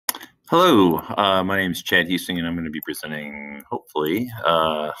Hello, my name is Chad Houston, and I'm going to be presenting, hopefully,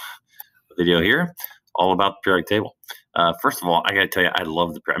 a video here all about the periodic table. First of all, I got to tell you, I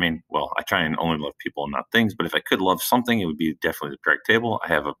love I mean, well, I try and only love people and not things, but if I could love something, it would be definitely the periodic table. I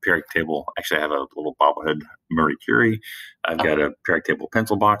have a periodic table. Actually, I have a little bobblehead Marie Curie. I've got a periodic table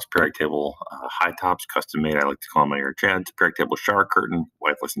pencil box, periodic table high tops, custom made. I like to call them my Air Chad's, periodic table shower curtain.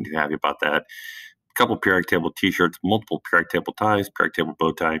 Wife wasn't too happy about that. A couple periodic table t-shirts, multiple periodic table ties, periodic table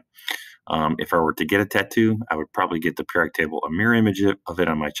bow tie. If I were to get a tattoo, I would probably get the periodic table, a mirror image of it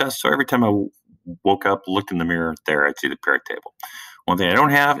on my chest. So every time I woke up, looked in the mirror, there I'd see the periodic table. One thing I don't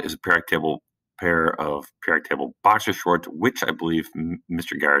have is a periodic table pair of periodic table boxer shorts, which I believe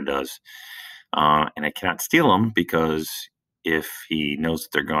Mr. Geyer does. And I cannot steal them because if he knows that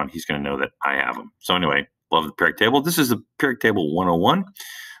they're gone, he's going to know that I have them. So anyway, love the periodic table. This is the periodic table 101.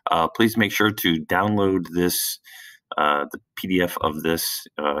 Please make sure to download this, the PDF of this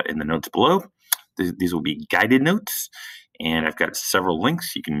in the notes below. These will be guided notes, and I've got several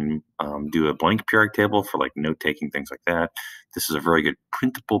links. You can do a blank periodic table for like note-taking, things like that. This is a very good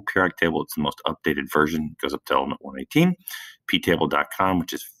printable periodic table. It's the most updated version. It goes up to element 118. ptable.com,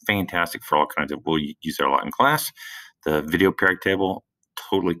 which is fantastic for all kinds of, we'll use it a lot in class. The video periodic table,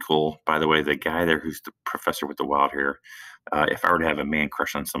 totally cool. By the way, the guy there who's the professor with the wild hair, if I were to have a man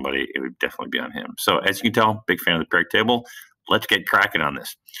crush on somebody, it would definitely be on him. So as you can tell, big fan of the periodic table. Let's get cracking on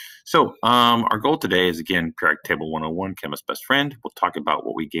this. So our goal today is, again, periodic table 101, chemist's best friend. We'll talk about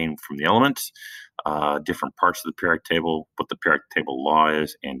what we gain from the elements, different parts of the periodic table, what the periodic table law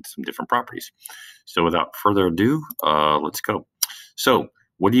is, and some different properties. So without further ado, let's go. So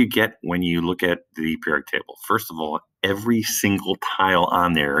what do you get when you look at the periodic table? First of all, every single tile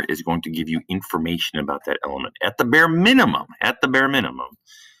on there is going to give you information about that element. At the bare minimum,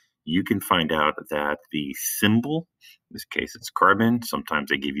 you can find out that the symbol, in this case it's carbon, sometimes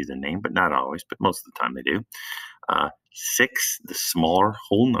they give you the name, but not always, but most of the time they do. 6, the smaller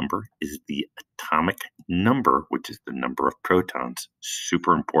whole number, is the atomic number, which is the number of protons,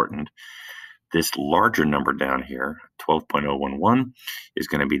 super important. This larger number down here, 12.011, is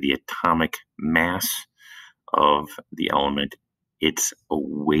going to be the atomic mass of the element. It's a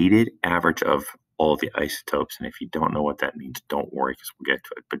weighted average of all the isotopes. And if you don't know what that means, don't worry, because we'll get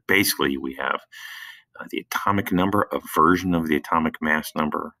to it. But basically, we have the atomic number, a version of the atomic mass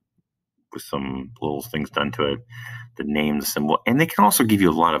number with some little things done to it, the name, the symbol. And they can also give you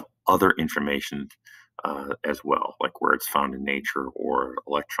a lot of other information as well, like where it's found in nature or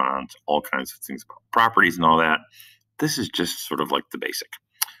electrons, all kinds of things about properties and all that. This is just sort of like the basic.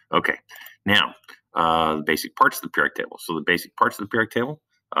 Okay, now the basic parts of the periodic table. So the basic parts of the periodic table,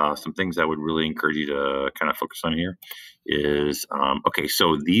 some things I would really encourage you to kind of focus on here is, okay,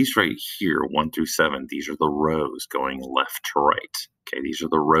 so these right here, 1 through 7, these are the rows going left to right. Okay, these are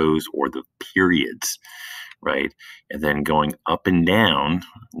the rows or the periods, right? And then going up and down,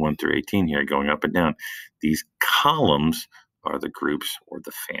 1 through 18 here, going up and down, these columns are the groups or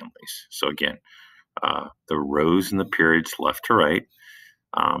the families. So again, the rows and the periods left to right,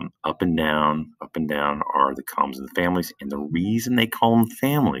 up and down are the columns and the families. And the reason they call them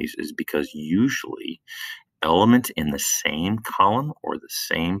families is because usually elements in the same column or the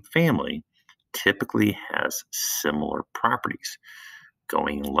same family typically has similar properties.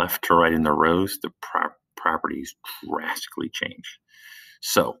 Going left to right in the rows, the properties drastically change.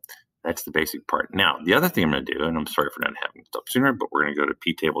 So that's the basic part. Now, the other thing I'm going to do, and I'm sorry for not having it up sooner, but we're going to go to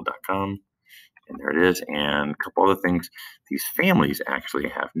ptable.com. And there it is. And a couple other things. These families actually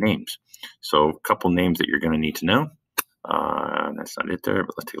have names. So a couple names that you're going to need to know. That's not it there,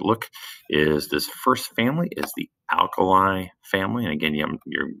 but let's take a look. Is this first family is the alkali family. And again,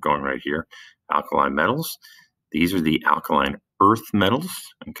 you're going right here. Alkali metals. These are the alkaline earth metals.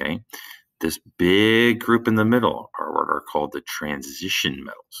 Okay. This big group in the middle are what are called the transition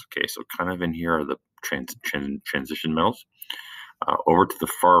metals. Okay. So kind of in here are the transition metals. Over to the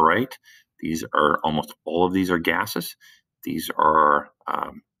far right, these are almost all of these are gases. These are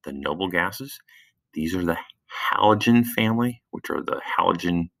the noble gases. These are the halogen family, which are the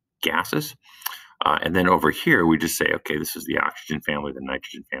halogen gases. And then over here, we just say, okay, this is the oxygen family, the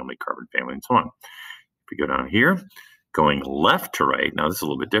nitrogen family, carbon family, and so on. If we go down here, going left to right, now this is a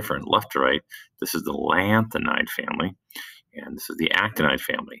little bit different. Left to right, this is the lanthanide family, and this is the actinide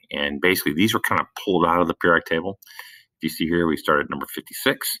family. And basically, these were kind of pulled out of the periodic table. You see here, we start at number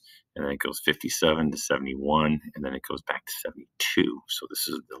 56, and then it goes 57 to 71, and then it goes back to 72. So this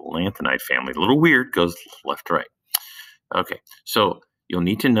is the lanthanide family. A little weird, goes left to right. Okay, so you'll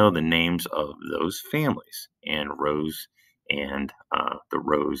need to know the names of those families and rows and the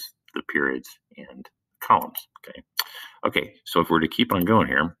rows, the periods, and columns. Okay, so if we're to keep on going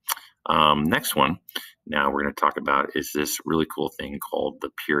here, Next one, now we're going to talk about is this really cool thing called the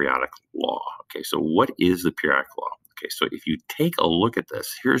periodic law. Okay, so what is the periodic law? Okay, so if you take a look at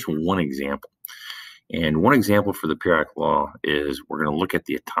this, here's one example. And one example for the periodic law is we're going to look at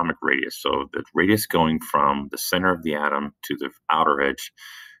the atomic radius. So the radius going from the center of the atom to the outer edge,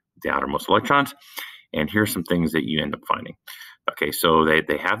 the outermost electrons. And here's some things that you end up finding. Okay, so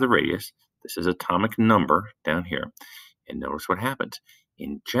they have the radius. This is atomic number down here. And notice what happens.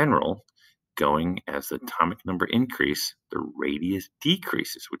 In general, going as the atomic number increase, the radius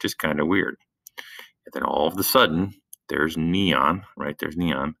decreases, which is kind of weird. And then all of a sudden, there's neon, right? There's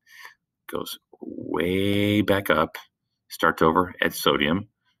neon. Goes way back up, starts over at sodium,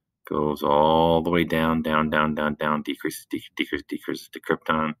 goes all the way down, decreases to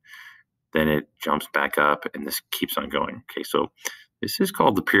krypton. Then it jumps back up, and this keeps on going. Okay, so this is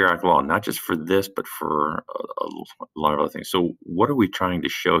called the periodic law, not just for this, but for a lot of other things. So what are we trying to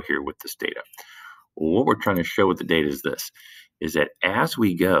show here with this data? Well, what we're trying to show with the data is this, is that as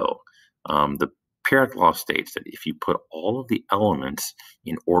we go, the periodic law states that if you put all of the elements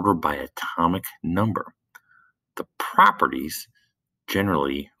in order by atomic number, the properties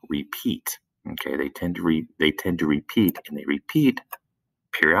generally repeat. Okay, they tend to repeat, and they repeat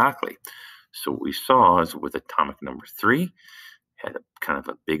periodically. So what we saw is with atomic number 3, had a kind of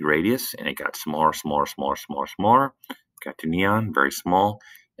a big radius, and it got smaller, got to neon, very small,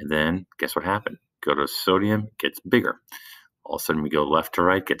 and then guess what happened? Go to sodium, gets bigger. All of a sudden we go left to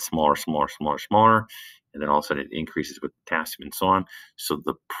right, gets smaller, and then all of a sudden it increases with potassium and so on. So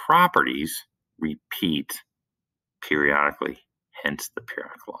the properties repeat periodically, hence the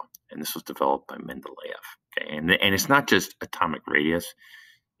periodic law. And this was developed by Mendeleev. Okay, and it's not just atomic radius,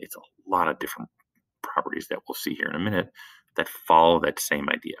 it's a lot of different properties that we'll see here in a minute that follow that same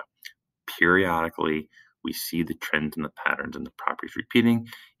idea. Periodically, we see the trends and the patterns and the properties repeating.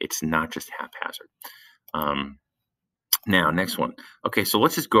 It's not just haphazard. Now, next one. Okay, so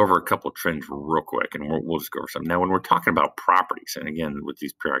let's just go over a couple of trends real quick, and we'll just go over some. Now, when we're talking about properties, and again, with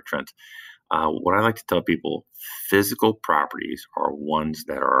these periodic trends, what I like to tell people, physical properties are ones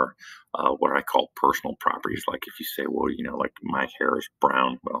that are what I call personal properties. Like if you say, well, like my hair is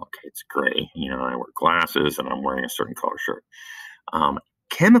brown. Well, okay, it's gray. I wear glasses and I'm wearing a certain color shirt.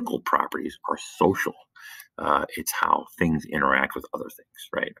 Chemical properties are social. It's how things interact with other things,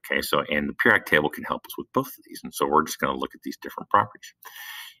 right? Okay, so and the periodic table can help us with both of these. And so we're just going to look at these different properties.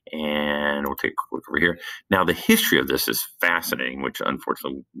 And we'll take a quick look over here. Now, the history of this is fascinating, which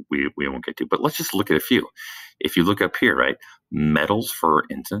unfortunately we won't get to, but let's just look at a few. If you look up here, right, metals, for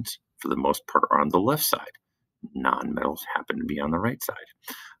instance, for the most part are on the left side. Non-metals happen to be on the right side.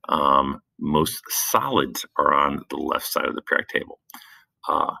 Most solids are on the left side of the periodic table.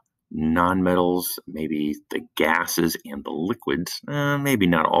 Non-metals, maybe the gases and the liquids, maybe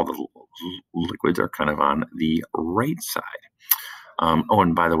not all the liquids are kind of on the right side. Oh,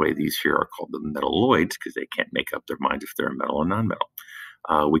 and by the way, these here are called the metalloids because they can't make up their minds if they're a metal or non-metal.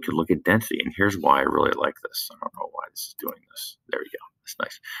 We could look at density, and here's why I really like this. I don't know why this is doing this. There we go. That's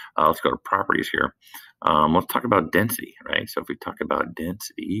nice. Let's go to properties here. Let's talk about density, right? So if we talk about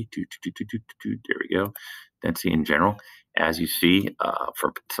density, there we go. Density in general, as you see,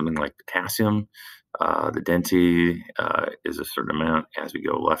 for something like potassium, the density is a certain amount. As we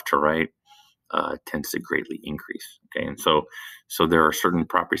go left to right, tends to greatly increase. Okay, and so there are certain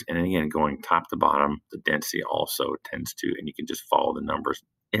properties, and again, going top to bottom, the density also tends to, and you can just follow the numbers.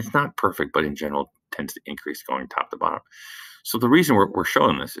 It's not perfect, but in general, tends to increase going top to bottom. So the reason we're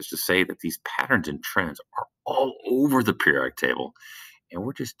showing this is to say that these patterns and trends are all over the periodic table, and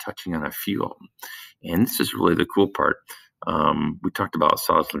we're just touching on a few of them. And this is really the cool part. We talked about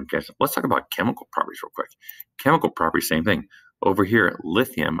solids and gases. Let's talk about chemical properties real quick. Chemical properties, same thing. Over here,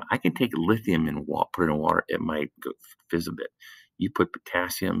 lithium, I can take lithium and put it in water. It might go fizz a bit. You put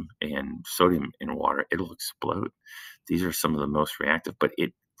potassium and sodium in water, it'll explode. These are some of the most reactive, but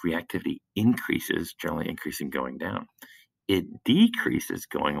reactivity increases, generally increasing going down. It decreases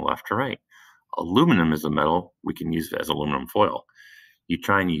going left to right. Aluminum is a metal. We can use it as aluminum foil. You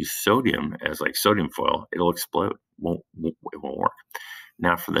try and use sodium as like sodium foil, it'll explode. It won't work.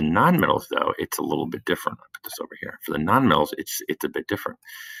 Now, for the nonmetals, though, it's a little bit different. I'll put this over here. For the nonmetals, it's a bit different.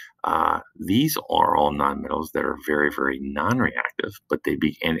 These are all nonmetals that are very, very non-reactive, but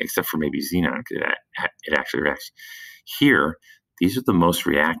and except for maybe xenon, it actually reacts. Here, these are the most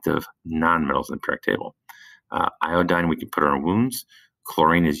reactive nonmetals in the periodic table. Iodine we can put on our wounds.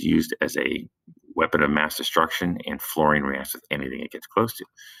 Chlorine is used as a weapon of mass destruction, and fluorine reacts with anything it gets close to.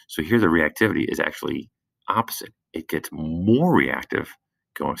 So here the reactivity is actually opposite. It gets more reactive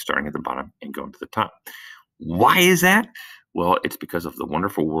starting at the bottom and going to the top. Why is that? Well, it's because of the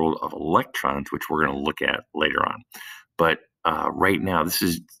wonderful world of electrons, which we're going to look at later on. But right now, this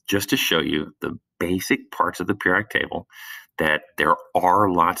is just to show you the basic parts of the periodic table, that there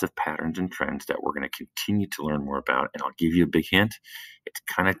are lots of patterns and trends that we're going to continue to learn more about. And I'll give you a big hint. It's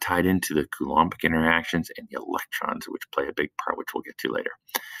kind of tied into the Coulombic interactions and the electrons, which play a big part, which we'll get to later.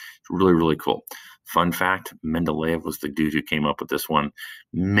 It's really, really cool. Fun fact, Mendeleev was the dude who came up with this one.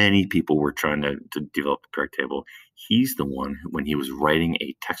 Many people were trying to develop the periodic table. He's the one who, when he was writing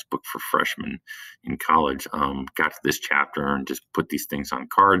a textbook for freshmen in college, got to this chapter and just put these things on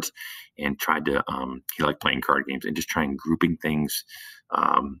cards and tried to, he liked playing card games and just trying grouping things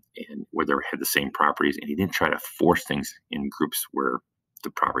and where they had the same properties. And he didn't try to force things in groups where the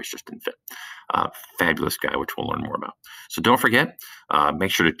properties just didn't fit. Fabulous guy, which we'll learn more about. So don't forget,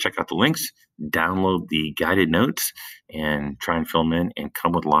 make sure to check out the links, download the guided notes, and try and fill them in and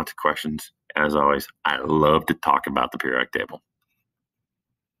come with lots of questions. As always, I love to talk about the periodic table.